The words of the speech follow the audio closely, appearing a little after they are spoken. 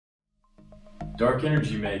Dark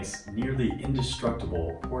Energy makes nearly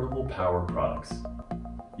indestructible portable power products.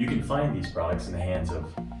 You can find these products in the hands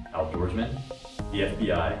of outdoorsmen, the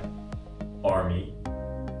FBI, Army,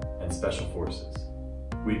 and Special Forces.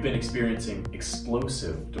 We've been experiencing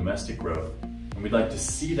explosive domestic growth, and we'd like to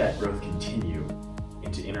see that growth continue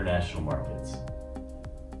into international markets.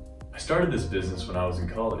 I started this business when I was in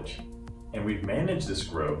college, and we've managed this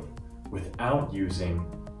growth without using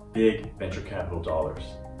big venture capital dollars.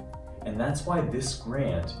 And that's why this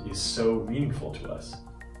grant is so meaningful to us,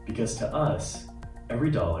 because to us, every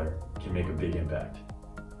dollar can make a big impact.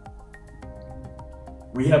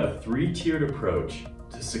 We have a three-tiered approach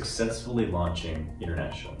to successfully launching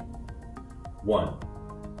internationally. 1,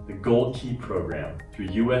 the Gold Key program through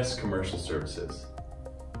U.S. Commercial Services.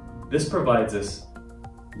 This provides us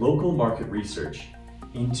local market research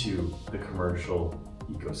into the commercial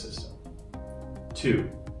ecosystem. 2,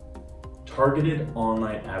 targeted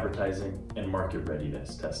online advertising and market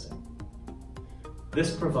readiness testing.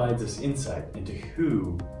 This provides us insight into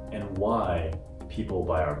who and why people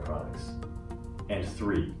buy our products. And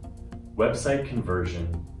 3, website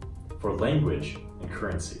conversion for language and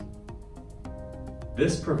currency.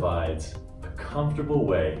 This provides a comfortable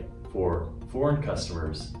way for foreign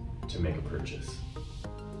customers to make a purchase.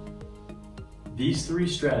 These 3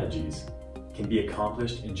 strategies can be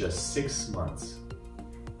accomplished in just 6 months,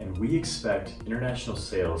 and we expect international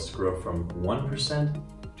sales to grow from 1%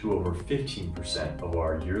 to over 15% of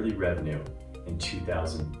our yearly revenue in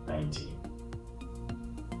 2019.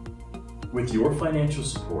 With your financial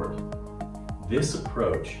support, this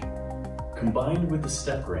approach, combined with the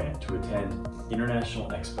STEP grant to attend international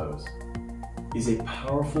expos, is a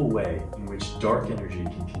powerful way in which Dark Energy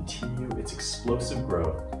can continue its explosive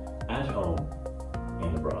growth at home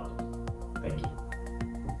and abroad.